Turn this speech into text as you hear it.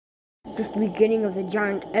Just the beginning of the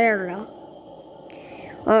giant era.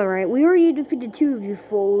 Alright, we already defeated 2 of you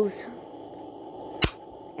fools.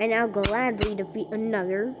 And I'll gladly defeat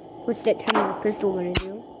another. What's that tiny pistol gonna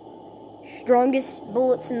do? Strongest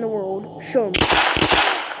bullets in the world. Show me.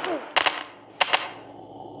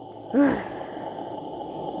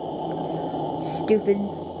 Stupid.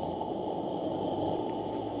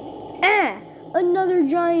 Ah! Another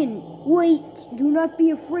giant! Wait! Do not be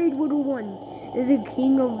afraid, little one. The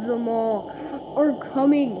king of them all are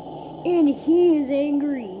coming, and he is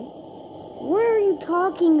angry. What are you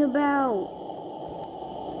talking about?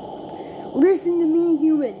 Listen to me,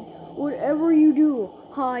 human. Whatever you do,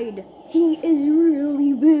 hide. He is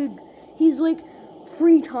really big. He's like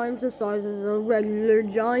 3 times the size of a regular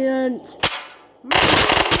giant.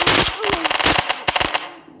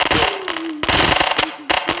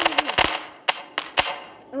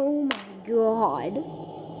 Oh my god.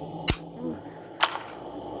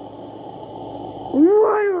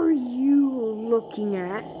 What are you looking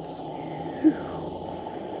at?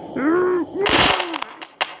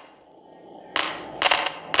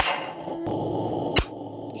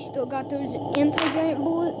 You still got those anti-giant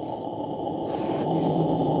bullets?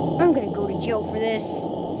 I'm gonna go to jail for this.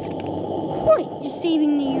 Wait, you're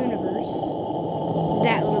saving the universe.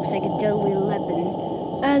 That looks like a deadly weapon.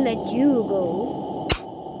 I'll let you go.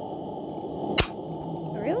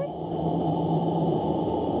 Really?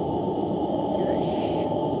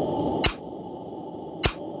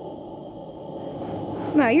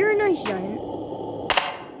 Wow, you're a nice giant.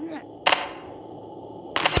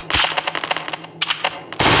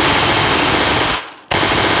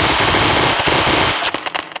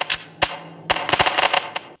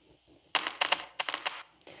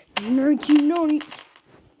 Nighty night.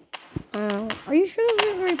 Are you sure those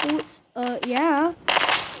are the right bullets? Yeah.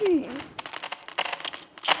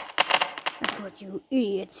 That's what you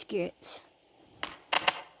idiots get.